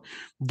 So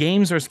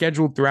games are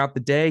scheduled throughout the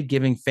day,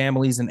 giving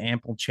families an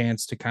ample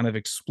chance to kind of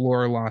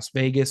explore Las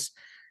Vegas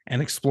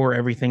and explore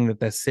everything that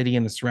the city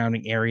and the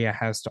surrounding area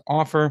has to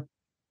offer.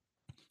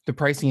 The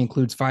pricing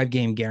includes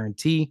 5-game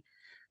guarantee,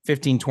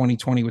 15, 20,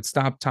 20 with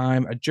stop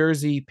time, a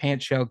jersey,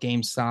 pant shell,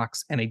 game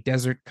socks, and a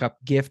Desert Cup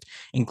gift,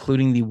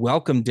 including the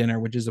welcome dinner,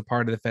 which is a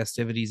part of the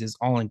festivities, is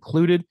all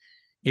included.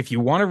 If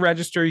you want to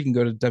register, you can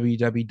go to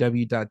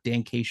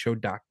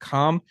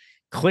www.dankshow.com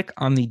click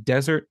on the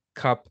Desert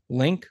Cup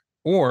link,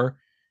 or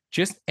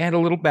just add a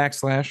little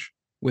backslash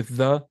with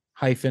the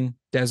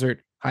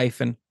desert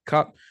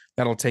cup.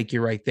 That'll take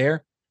you right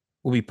there.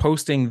 We'll be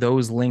posting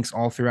those links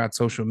all throughout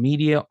social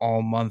media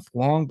all month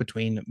long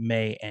between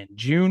May and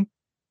June.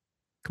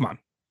 Come on.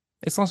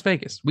 It's Las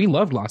Vegas. We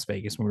loved Las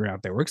Vegas when we were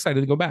out there. We're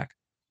excited to go back.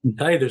 I'll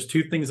tell you, there's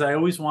two things I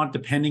always want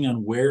depending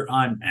on where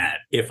I'm at.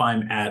 If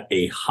I'm at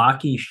a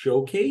hockey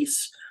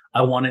showcase,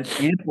 I want an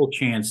ample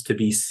chance to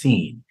be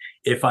seen.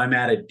 If I'm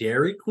at a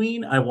Dairy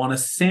Queen, I want a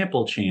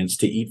sample chance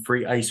to eat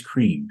free ice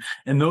cream.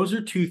 And those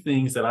are two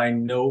things that I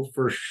know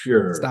for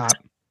sure.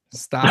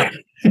 Stop.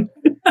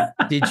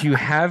 Did you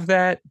have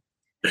that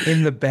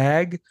in the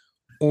bag?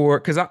 Or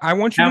because I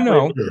want you to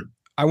know,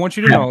 I want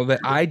you to know that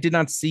I did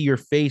not see your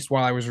face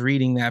while I was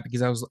reading that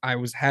because I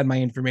had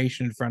my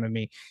information in front of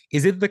me.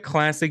 Is it the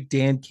classic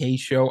Dan K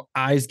show?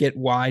 Eyes get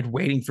wide,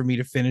 waiting for me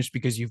to finish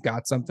because you've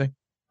got something.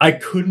 I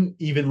couldn't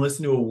even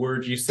listen to a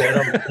word you said.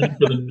 I was waiting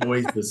for the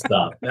noise to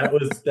stop. That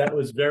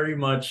was very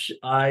much.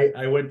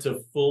 I went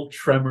to full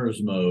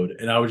tremors mode,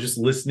 and I was just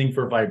listening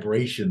for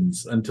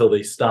vibrations until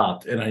they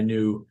stopped, and I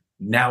knew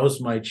now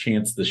is my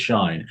chance to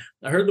shine.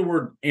 I heard the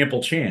word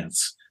ample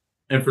chance.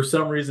 And for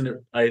some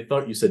reason, I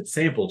thought you said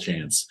sample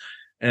chance.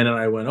 And then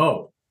I went,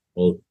 oh,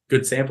 well,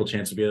 good sample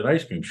chance to be at an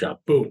ice cream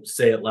shop. Boom,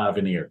 say it loud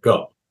in the ear.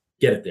 Go,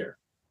 get it there.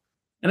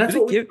 And that's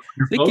did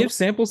they give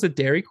samples at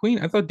Dairy Queen?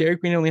 I thought Dairy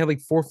Queen only had like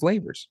 4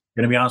 flavors.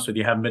 I'm going to be honest with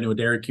you, I haven't been to a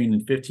Dairy Queen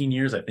in 15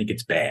 years. I think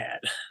it's bad.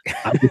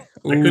 I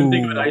couldn't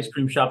think of an ice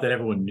cream shop that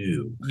everyone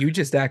knew. You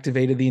just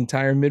activated the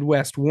entire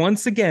Midwest.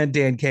 Once again,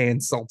 Dan K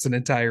insults an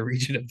entire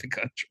region of the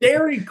country.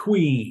 Dairy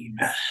Queen.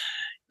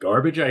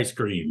 Garbage ice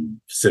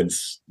cream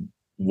since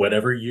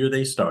whatever year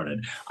they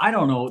started. I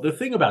don't know. The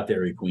thing about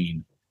Dairy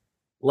Queen,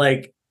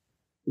 like,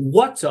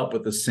 what's up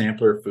with the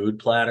sampler food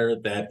platter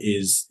that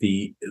is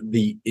the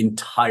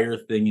entire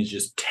thing is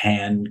just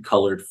tan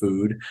colored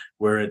food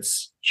where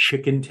it's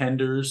chicken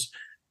tenders,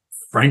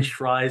 French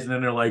fries, and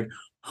then they're like,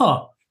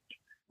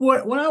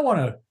 when I want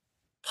to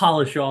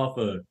polish off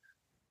a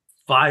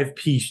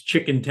 5-piece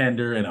chicken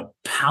tender and a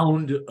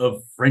pound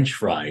of French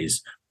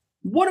fries,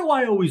 what do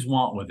I always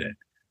want with it?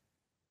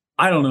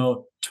 I don't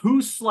know,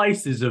 2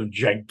 slices of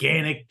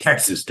gigantic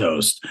Texas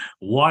toast.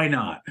 Why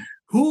not?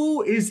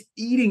 Who is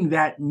eating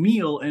that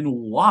meal and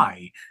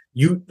why?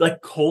 You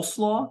like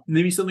coleslaw?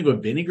 Maybe something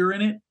with vinegar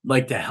in it,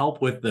 like to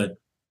help with the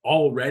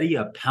already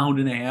a pound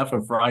and a half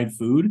of fried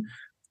food.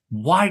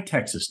 Why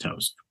Texas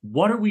toast?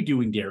 What are we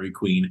doing, Dairy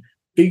Queen?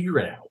 Figure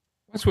it out.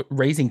 That's what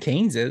Raising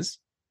Cane's is.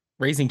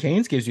 Raising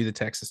Cane's gives you the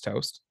Texas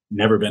toast.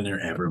 Never been there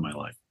ever in my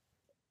life.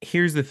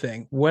 Here's the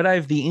thing.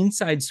 The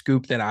inside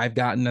scoop that I've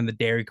gotten on the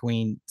Dairy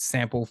Queen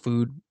sample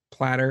food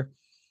platter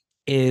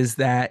is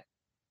that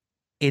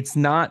it's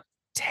not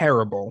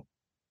terrible.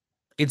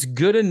 It's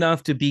good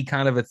enough to be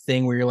kind of a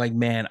thing where you're like,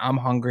 man, I'm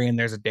hungry and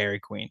there's a Dairy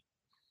Queen.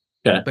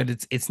 Yeah. But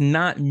it's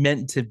not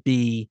meant to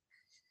be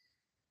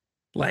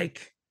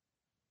like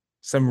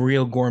some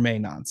real gourmet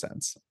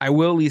nonsense. I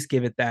will at least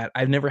give it that.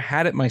 I've never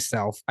had it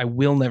myself. I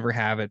will never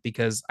have it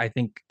because I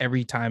think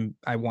every time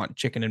I want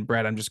chicken and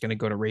bread, I'm just going to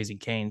go to Raising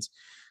Cane's.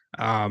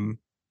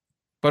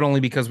 But only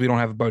because we don't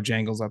have a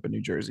Bojangles up in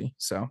New Jersey.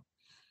 So,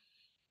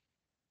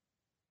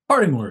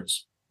 parting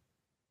words.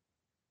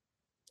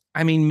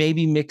 I mean,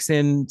 maybe mix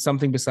in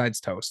something besides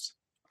toast.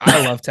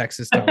 I love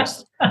Texas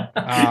toast.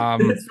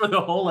 It's for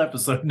the whole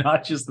episode,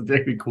 not just the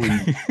Dairy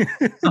Queen.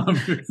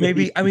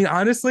 Maybe, I mean,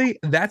 honestly,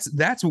 that's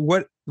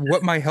what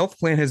my health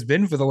plan has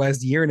been for the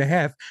last year and a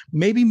half.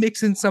 Maybe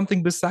mix in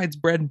something besides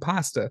bread and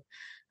pasta.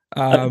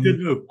 That's a good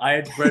move. I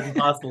had bread and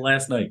pasta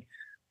last night.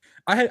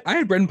 I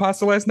had bread and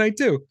pasta last night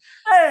too.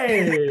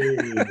 Hey,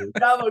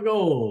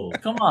 goal.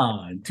 Come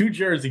on. 2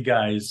 Jersey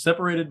guys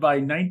separated by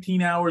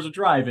 19 hours of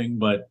driving,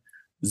 but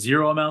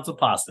 0 amounts of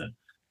pasta.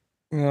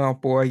 Oh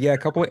boy. Yeah. A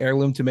couple of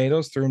heirloom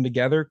tomatoes, threw them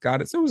together.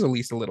 Got it. So it was at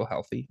least a little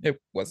healthy. It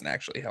wasn't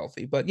actually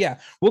healthy, but yeah,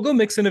 we'll go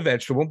mix in a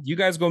vegetable. You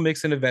guys go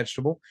mix in a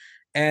vegetable,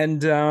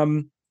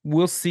 and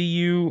we'll see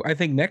you, I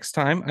think, next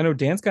time. I know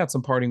Dan's got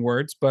some parting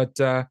words, but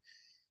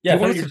yeah,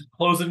 you're just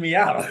closing me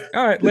out.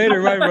 All right,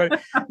 later, bye,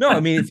 everybody. No, I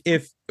mean,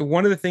 if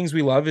one of the things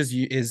we love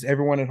is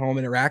everyone at home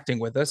interacting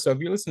with us. So if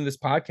you're listening to this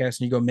podcast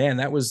and you go, man,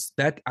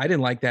 that I didn't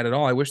like that at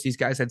all. I wish these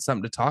guys had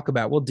something to talk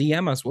about. Well,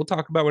 DM us. We'll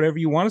talk about whatever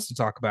you want us to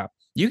talk about.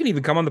 You can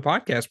even come on the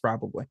podcast,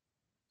 probably.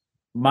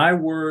 My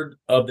word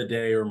of the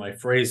day or my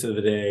phrase of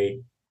the day: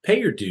 pay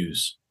your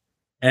dues.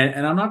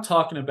 And I'm not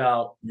talking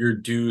about your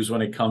dues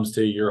when it comes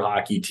to your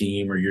hockey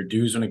team or your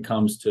dues when it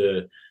comes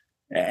to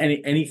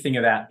anything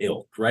of that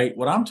ilk, right?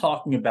 What I'm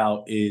talking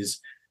about is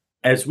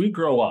as we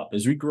grow up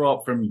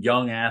from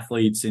young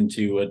athletes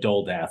into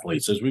adult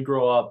athletes, as we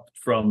grow up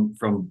from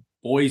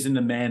boys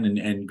into men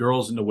and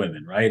girls into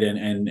women, right?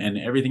 And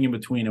everything in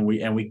between,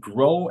 and we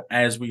grow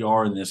as we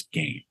are in this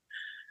game.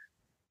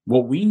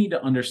 What we need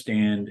to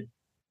understand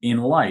in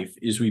life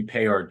is we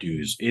pay our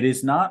dues. It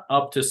is not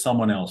up to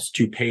someone else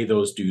to pay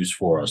those dues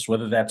for us,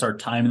 whether that's our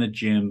time in the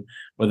gym,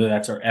 whether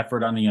that's our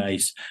effort on the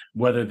ice,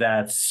 whether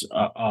that's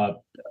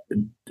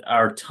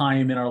our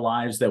time in our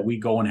lives that we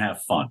go and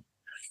have fun.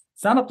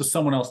 It's not up to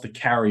someone else to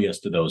carry us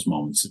to those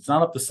moments. It's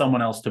not up to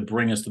someone else to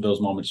bring us to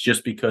those moments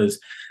just because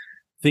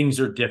things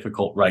are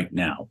difficult right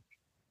now.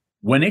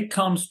 When it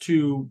comes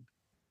to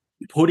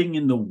putting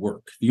in the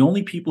work, the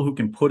only people who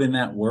can put in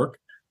that work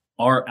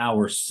are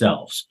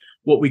ourselves.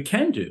 What we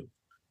can do,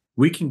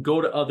 we can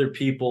go to other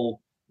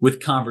people with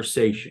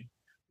conversation.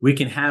 We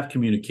can have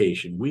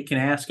communication. We can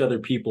ask other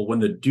people when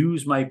the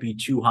dues might be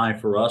too high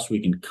for us.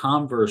 We can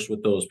converse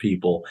with those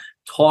people,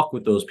 talk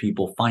with those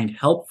people, find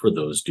help for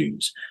those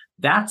dues.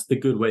 That's the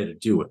good way to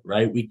do it,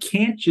 right? We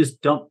can't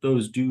just dump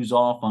those dues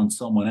off on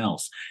someone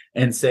else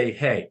and say,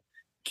 hey,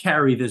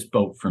 carry this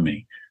boat for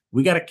me.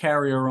 We got to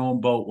carry our own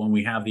boat when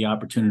we have the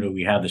opportunity,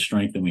 we have the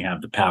strength, and we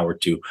have the power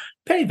to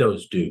pay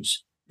those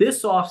dues.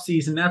 This off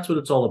season, that's what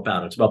it's all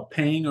about. It's about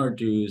paying our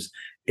dues.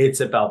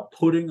 It's about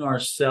putting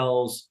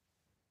ourselves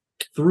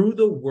through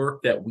the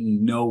work that we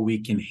know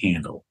we can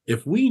handle.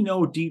 If we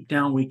know deep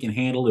down we can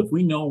handle, if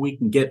we know we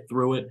can get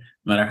through it,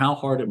 no matter how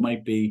hard it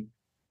might be,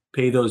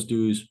 pay those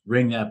dues,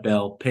 ring that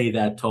bell, pay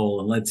that toll,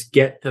 and let's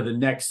get to the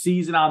next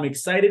season. I'm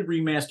excited.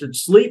 Remastered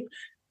Sleep,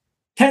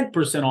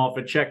 10% off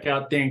at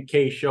checkout. Dan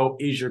K Show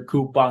is your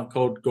coupon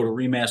code. Go to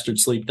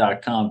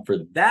remasteredsleep.com for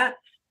that.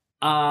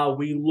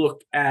 We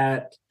look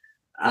at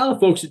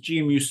folks at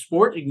GMU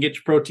Sport. You can get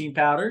your protein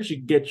powders. You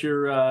can get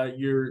your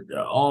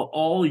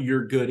all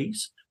your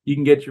goodies. You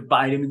can get your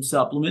vitamin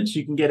supplements.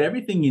 You can get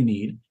everything you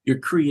need, your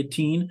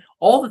creatine,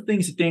 all the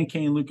things that Dan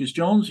K and Lucas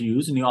Jones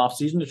use in the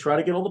offseason to try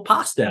to get all the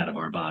pasta out of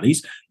our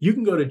bodies. You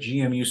can go to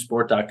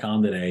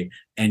gmusport.com today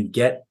and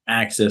get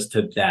access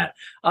to that.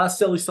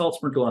 Silly Salt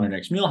sprinkle on your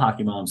next meal.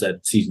 Hockey Moms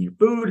that season your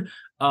food.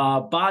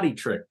 Body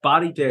Trick,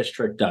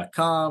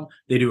 body-trick.com.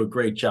 They do a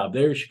great job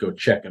there. You should go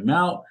check them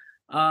out.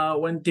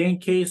 When Dan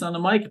K is on the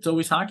mic, it's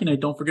always hockey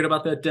night. Don't forget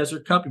about that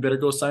Desert Cup. You better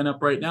go sign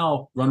up right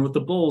now. Run with the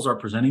Bulls, our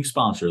presenting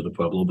sponsor of the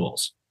Pueblo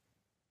Bulls.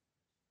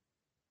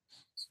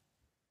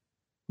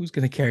 Who's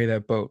going to carry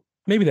that boat?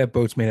 Maybe that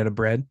boat's made out of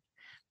bread.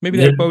 Maybe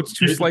that boat's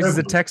 2 slices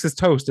of Texas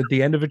toast at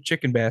the end of a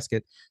chicken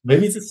basket.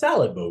 Maybe it's a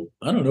salad boat.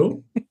 I don't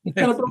know. What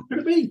kind of boat could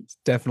it be? It's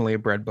definitely a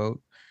bread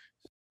boat.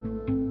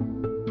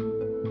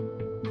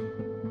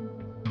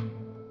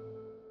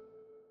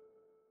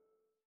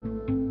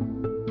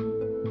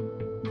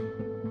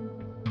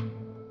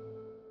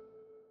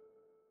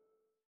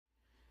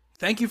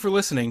 Thank you for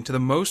listening to the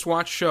most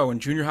watched show in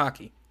junior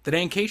hockey, The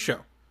Dan K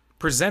Show,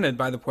 presented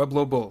by the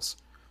Pueblo Bulls.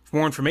 For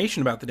more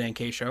information about The Dan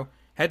K Show,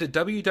 head to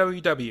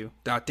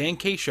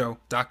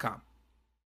www.dankshow.com.